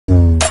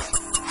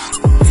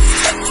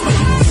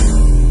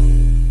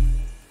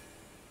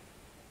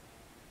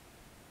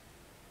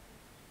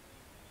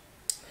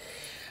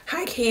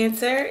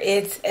Cancer,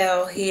 it's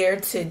Elle here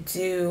to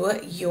do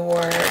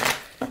your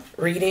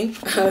reading.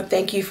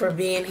 Thank you for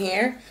being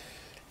here.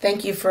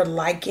 Thank you for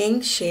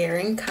liking,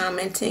 sharing,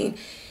 commenting,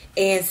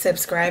 and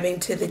subscribing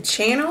to the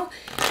channel.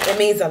 It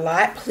means a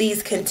lot.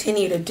 Please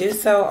continue to do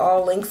so.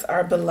 All links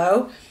are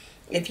below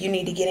if you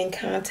need to get in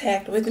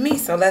contact with me.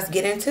 So let's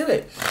get into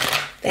it.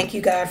 Thank you,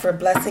 God, for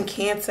blessing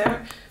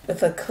Cancer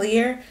with a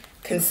clear,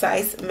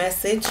 concise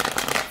message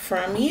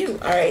from you.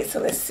 All right, so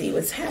let's see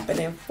what's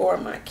happening for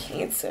my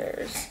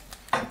Cancers.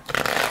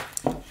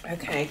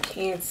 Okay,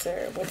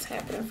 Cancer. What's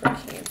happening for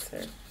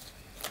Cancer?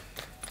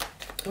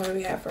 What do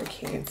we have for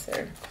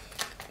Cancer?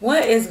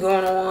 What is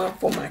going on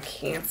for my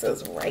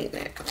Cancers right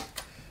now?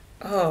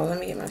 Oh, let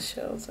me get my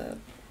shells up.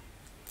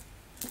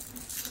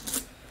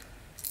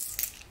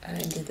 I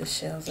didn't get the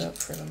shells up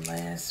for the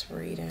last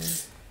reading.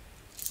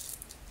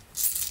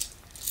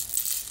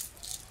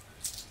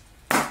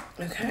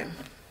 Okay.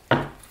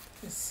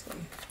 Let's see.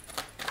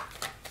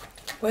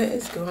 What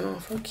is going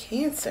on for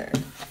Cancer?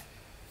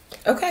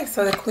 Okay,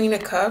 so the Queen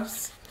of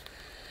Cups.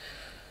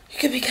 You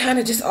could be kind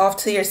of just off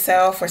to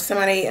yourself, or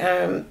somebody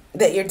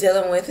that you're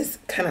dealing with is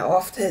kind of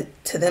off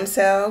to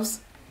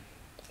themselves.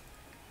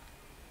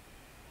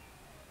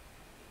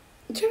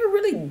 You're trying to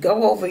really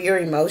go over your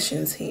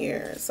emotions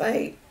here. It's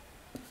like,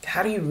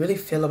 how do you really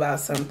feel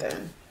about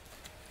something?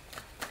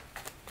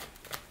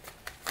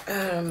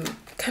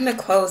 Kind of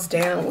closed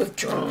down,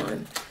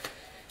 withdrawn.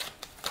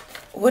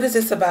 What is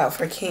this about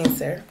for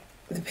Cancer?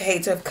 The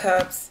Page of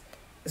Cups,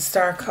 the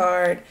Star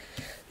card.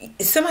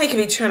 Somebody could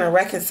be trying to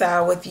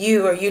reconcile with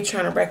you, or you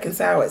trying to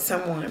reconcile with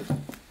someone.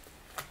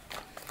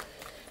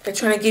 They're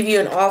trying to give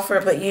you an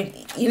offer, but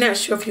you're not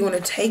sure if you want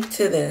to take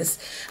to this.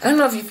 I don't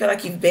know if you feel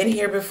like you've been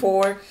here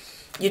before.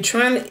 You're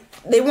trying to,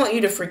 they want you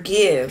to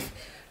forgive.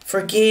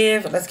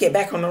 Forgive. Let's get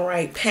back on the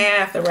right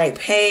path, the right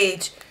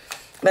page.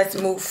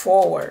 Let's move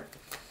forward.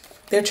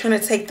 They're trying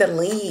to take the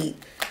lead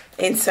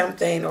in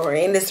something or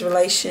in this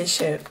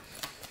relationship.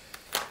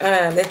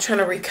 They're trying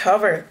to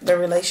recover the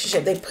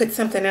relationship. They put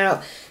something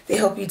out. They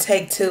hope you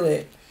take to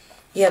it.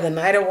 Yeah, the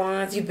Knight of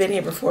Wands. You've been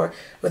here before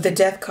with the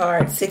Death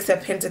card. Six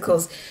of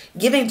Pentacles.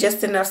 Giving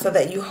just enough so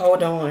that you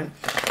hold on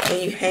and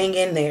you hang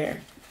in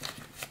there.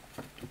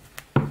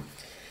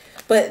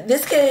 But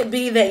this could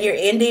be that you're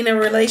ending a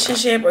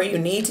relationship, or you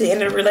need to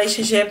end a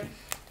relationship,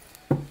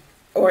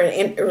 or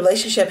a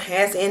relationship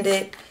has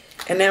ended,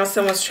 and now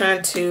someone's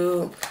trying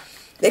to,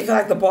 they feel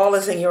like the ball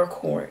is in your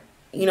court.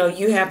 You know,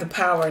 you have the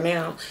power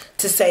now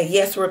to say,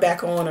 yes, we're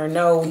back on, or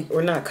no,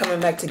 we're not coming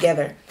back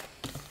together.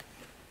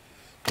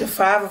 The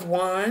Five of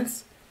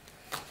Wands.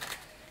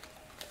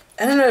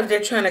 I don't know if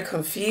they're trying to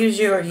confuse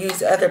you or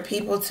use other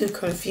people to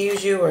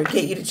confuse you or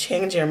get you to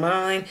change your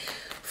mind.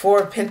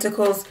 Four of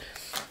Pentacles.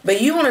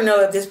 But you want to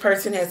know if this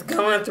person has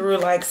gone through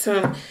like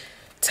some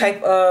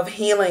type of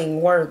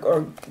healing work,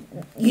 or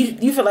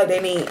you feel like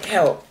they need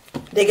help.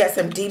 They got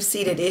some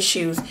deep-seated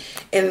issues,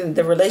 and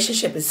the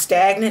relationship is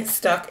stagnant,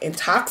 stuck, and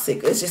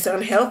toxic. It's just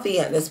unhealthy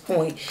at this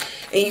point.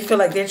 And you feel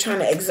like they're trying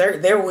to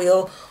exert their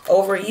will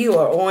over you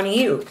or on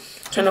you,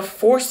 trying to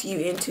force you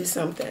into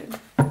something.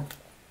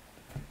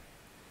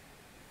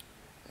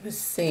 Let's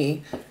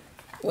see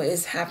what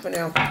is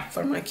happening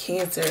for my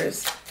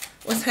Cancers.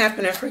 What's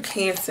happening for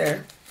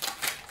Cancer?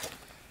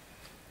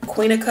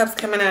 Queen of Cups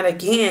coming out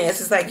again. It's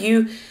just like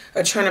you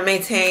are trying to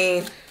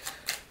maintain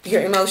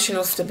your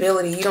emotional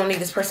stability. You don't need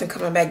this person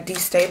coming back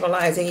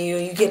destabilizing you.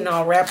 You getting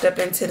all wrapped up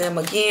into them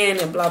again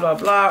and blah, blah,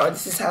 blah. Or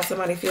this is how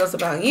somebody feels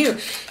about you.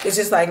 It's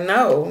just like,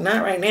 no,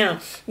 not right now.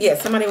 Yeah,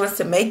 somebody wants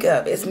to make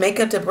up. It's make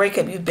up to break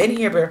up. You've been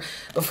here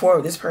before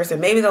with this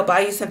person. Maybe they'll buy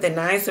you something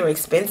nice or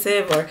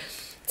expensive or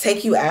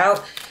take you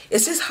out.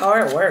 It's just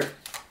hard work.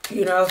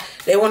 You know,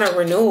 they want a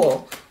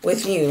renewal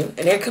with you.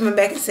 And they're coming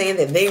back and saying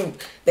that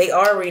they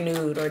are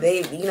renewed, or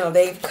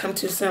they've come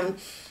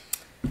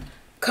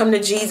to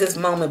Jesus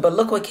moment. But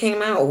look what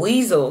came out.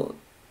 Weasel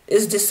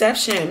is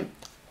deception,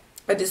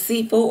 a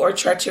deceitful or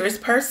treacherous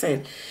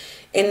person.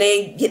 And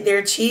they get their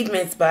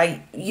achievements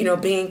by,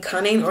 being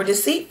cunning or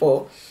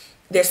deceitful.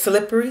 They're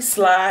slippery,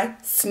 sly,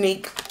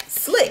 sneak,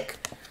 slick.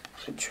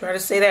 I'll try to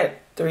say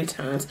that 3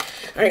 times.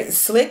 All right,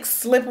 slick,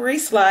 slippery,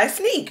 sly,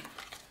 sneak.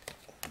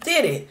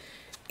 Did it.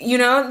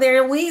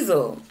 They're a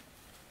weasel.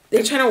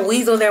 They're trying to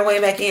weasel their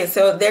way back in.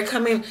 So they're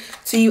coming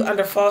to you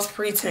under false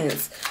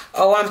pretense.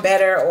 Oh, I'm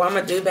better. Oh, I'm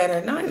going to do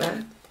better. No, I'm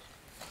not.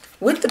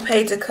 With the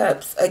Page of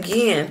Cups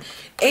again,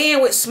 and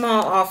with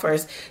small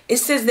offers. It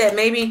says that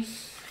maybe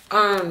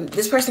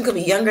this person could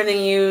be younger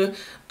than you,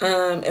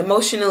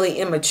 emotionally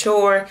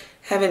immature,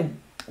 having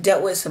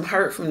dealt with some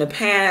hurt from the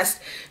past.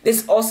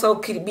 This also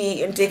could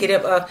be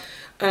indicative of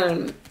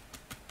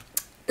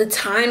the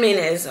timing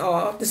is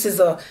off. This is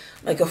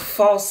like a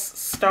false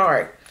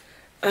start.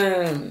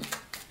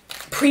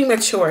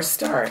 Premature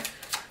start.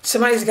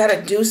 Somebody's got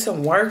to do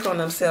some work on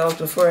themselves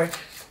before,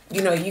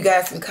 you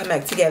guys can come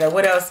back together.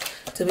 What else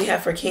do we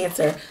have for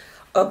Cancer?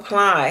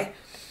 Apply.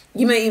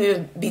 You may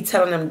even be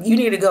telling them you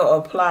need to go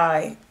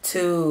apply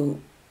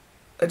to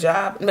a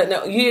job. But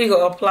no, you need to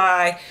go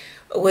apply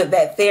with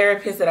that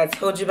therapist that I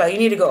told you about. You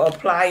need to go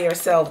apply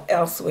yourself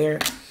elsewhere.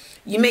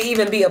 You may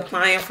even be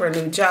applying for a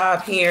new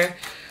job here,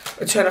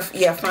 or trying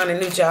to find a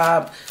new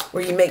job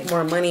where you make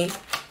more money.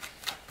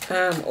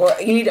 Or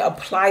you need to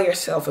apply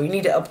yourself, or you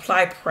need to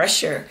apply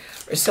pressure,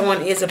 or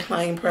someone is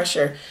applying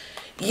pressure.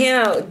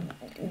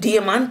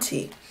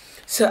 Diamante.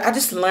 So I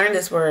just learned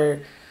this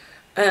word.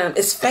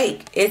 It's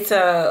fake. It's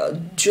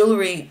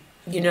jewelry,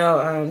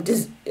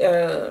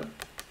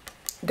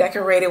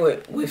 decorated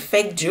with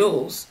fake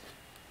jewels.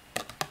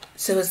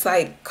 So it's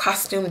like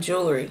costume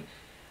jewelry.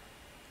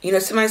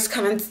 Somebody's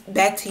coming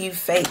back to you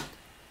fake.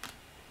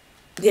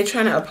 They're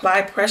trying to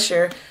apply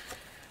pressure,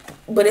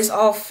 but it's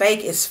all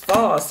fake. It's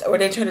false. Or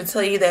they're trying to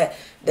tell you that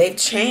they've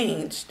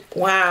changed.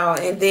 Wow.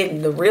 And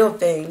then the real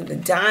thing, the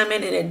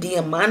diamond and a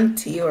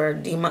diamante, or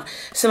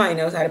somebody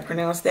knows how to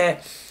pronounce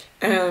that.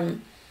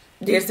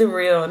 There's the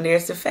real and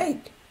there's the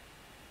fake.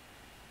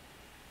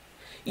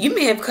 You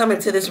may have come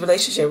into this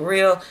relationship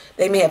real.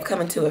 They may have come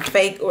into a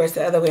fake, or it's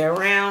the other way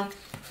around.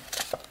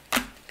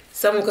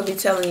 Someone could be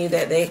telling you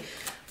that they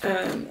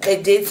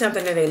did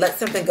something, or they let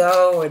something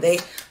go, or they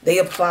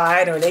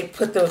applied, or they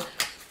put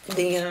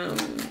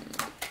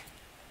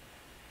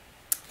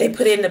they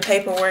put in the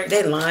paperwork.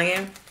 They're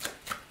lying.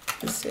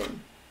 Let's see.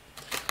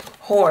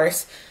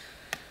 Horse.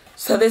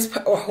 So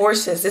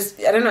horses.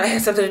 I don't know. It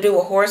has something to do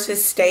with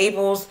horses,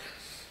 stables.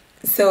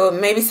 So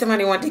maybe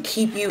somebody wanted to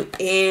keep you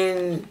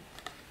in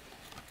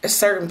a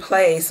certain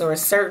place, or a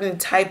certain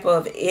type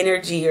of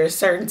energy, or a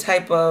certain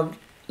type of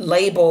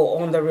label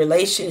on the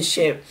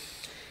relationship.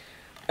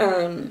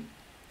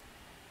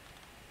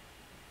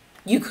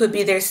 You could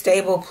be their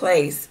stable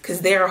place,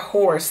 because they're a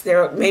horse.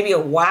 They're maybe a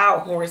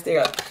wild horse.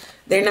 They're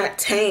not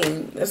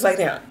tame. It's like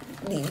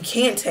you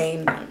can't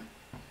tame them.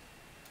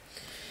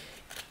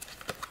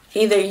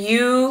 Either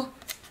you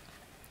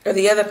or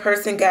the other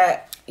person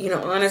got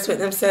honest with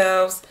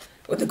themselves,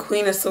 with the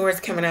Queen of Swords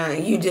coming out,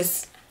 and you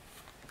just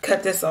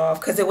cut this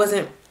off because it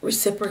wasn't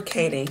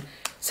reciprocating.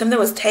 Something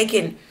was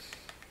taking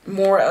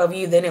more of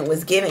you than it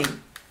was giving.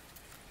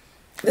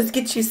 Let's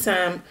get you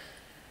some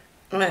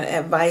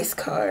advice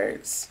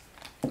cards.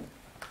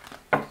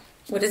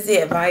 What is the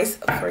advice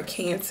for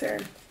Cancer?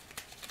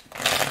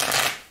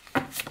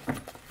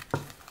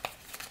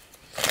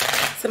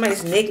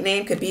 Somebody's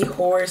nickname could be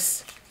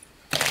horse.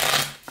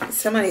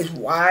 Somebody's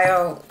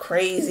wild,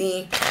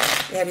 crazy.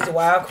 They have these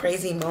wild,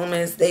 crazy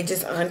moments. They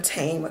just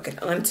untamed, like an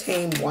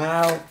untamed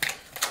wild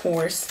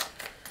horse.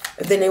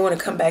 But then they want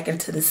to come back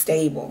into the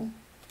stable.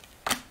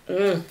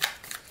 So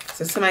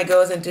somebody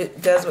goes and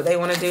does what they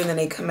want to do, and then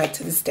they come back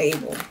to the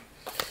stable.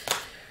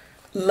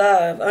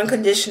 Love,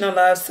 unconditional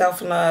love,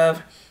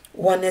 self-love,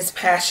 oneness,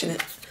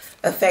 passionate,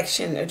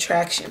 affection,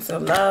 attraction. So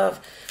love,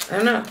 I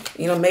don't know.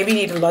 Maybe you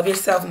need to love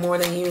yourself more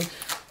than you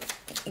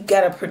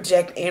got to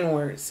project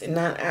inwards and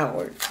not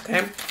outward.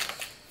 Okay.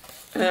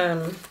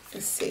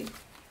 Let's see.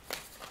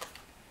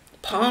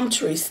 Palm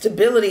tree,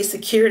 stability,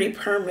 security,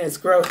 permanence,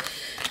 growth.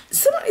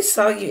 Somebody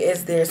saw you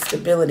as their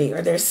stability,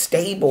 or their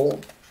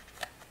stable.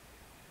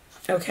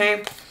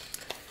 Okay.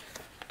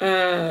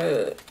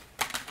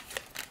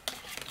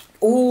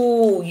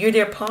 You're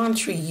their palm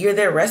tree. You're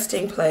their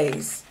resting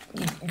place.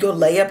 You go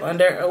lay up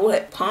under a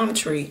what? Palm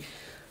tree.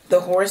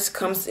 The horse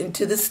comes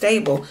into the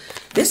stable.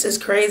 This is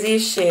crazy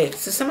as shit.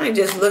 So somebody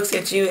just looks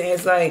at you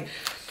as like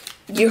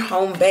you're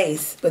home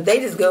base, but they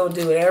just go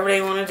do whatever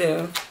they want to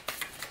do.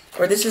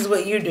 Or this is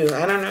what you do.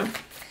 I don't know.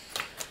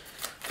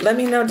 Let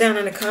me know down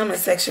in the comment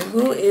section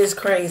who is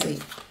crazy.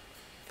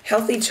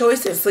 Healthy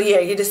choices. So yeah,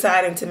 you're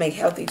deciding to make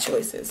healthy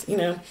choices,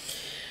 in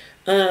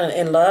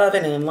love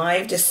and in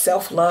life. Just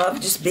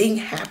self-love, just being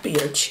happy,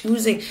 or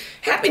choosing.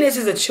 Happiness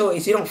is a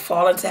choice. You don't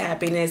fall into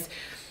happiness.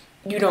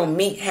 You don't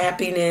meet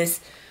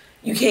happiness.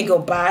 You can't go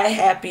buy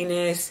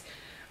happiness.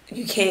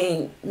 You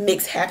can't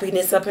mix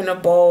happiness up in a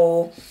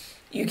bowl.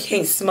 You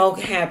can't smoke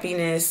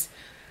happiness.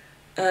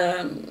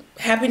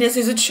 Happiness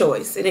is a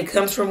choice, and it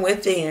comes from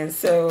within.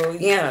 So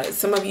yeah,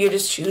 some of you are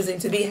just choosing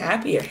to be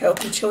happier.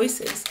 Healthy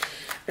choices,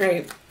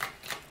 right?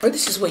 Or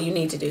this is what you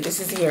need to do. This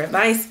is your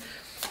advice.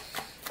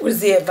 What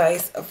is the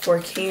advice for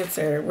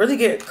Cancer? Really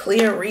good,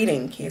 clear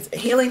reading, Cancer.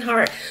 Healing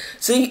heart.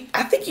 So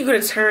I think you're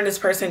going to turn this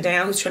person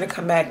down who's trying to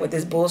come back with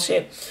this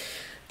bullshit.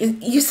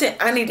 You said,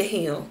 I need to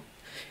heal.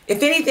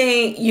 If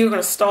anything, you're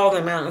going to stall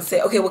them out and say,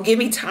 okay, well, give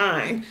me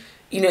time.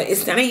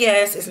 It's not a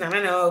yes, it's not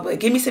a no, but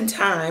give me some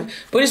time.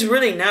 But it's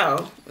really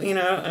no.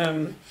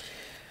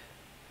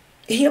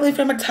 Healing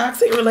from a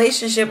toxic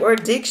relationship or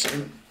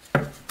addiction.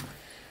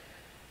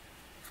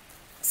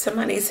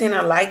 Somebody's saying,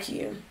 I like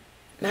you.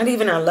 Not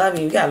even I love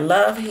you. You got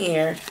love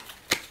here.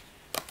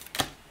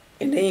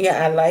 And then you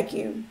got I like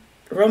you.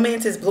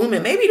 Romance is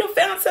blooming. Maybe you done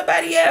found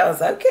somebody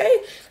else.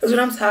 Okay? That's what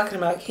I'm talking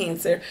about,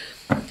 Cancer.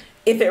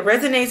 If it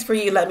resonates for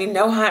you, let me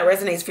know how it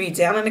resonates for you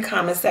down in the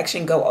comment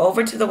section. Go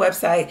over to the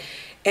website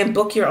and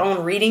book your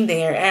own reading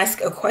there. Ask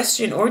a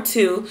question or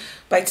two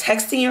by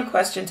texting your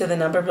question to the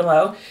number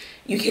below.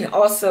 You can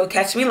also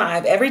catch me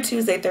live every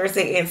Tuesday,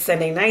 Thursday, and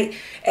Sunday night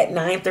at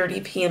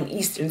 9:30 p.m.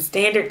 Eastern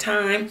Standard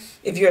Time.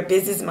 If you're a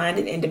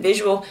business-minded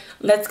individual,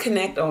 let's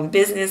connect on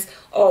business.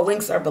 All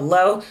links are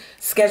below.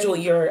 Schedule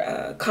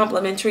your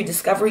complimentary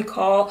discovery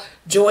call.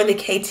 Join the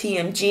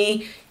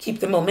KTMG. Keep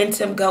the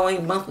momentum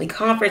going. Monthly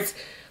conference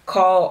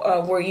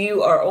call where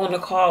you are on a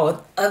call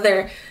with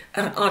other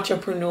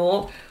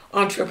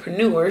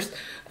entrepreneurs.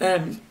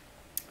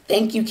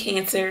 Thank you,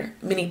 Cancer.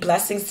 Many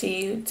blessings to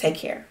you. Take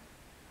care.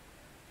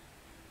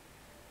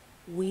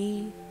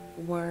 We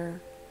were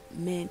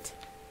meant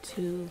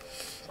to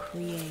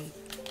create.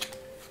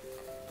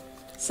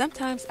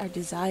 Sometimes our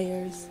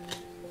desires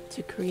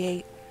to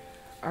create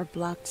are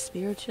blocked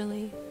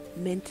spiritually,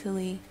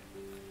 mentally,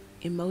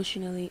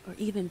 emotionally, or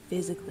even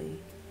physically.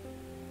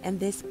 And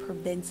this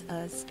prevents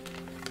us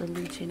from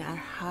reaching our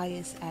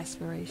highest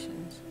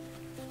aspirations.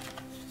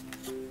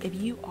 If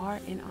you are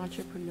an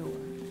entrepreneur,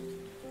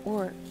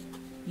 or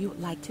you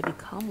would like to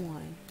become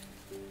one,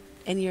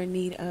 and you're in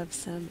need of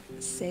some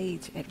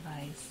sage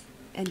advice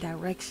and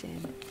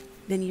direction,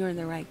 then you're in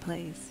the right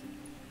place.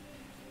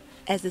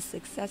 As a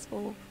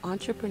successful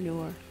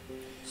entrepreneur,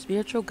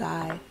 spiritual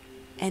guide,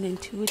 and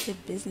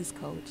intuitive business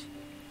coach,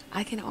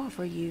 I can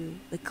offer you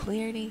the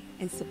clarity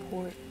and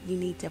support you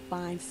need to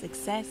find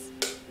success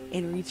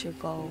and reach your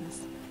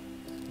goals.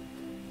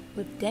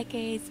 With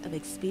decades of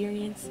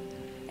experience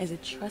as a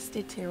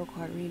trusted tarot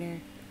card reader,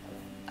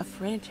 a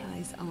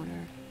franchise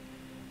owner,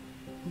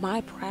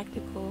 my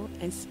practical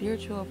and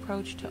spiritual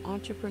approach to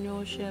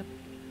entrepreneurship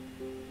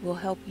will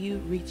help you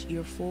reach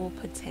your full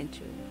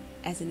potential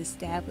as an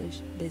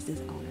established business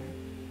owner.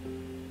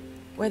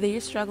 Whether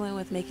you're struggling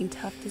with making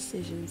tough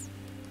decisions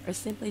or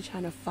simply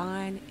trying to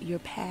find your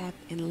path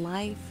in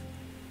life,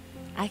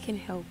 I can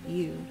help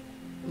you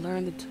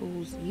learn the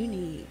tools you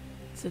need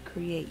to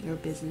create your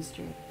business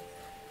dream.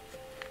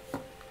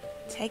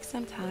 Take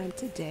some time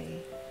today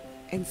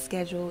and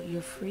schedule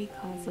your free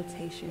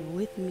consultation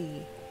with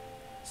me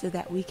so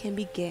that we can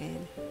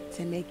begin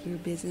to make your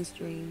business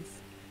dreams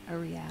a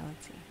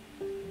reality.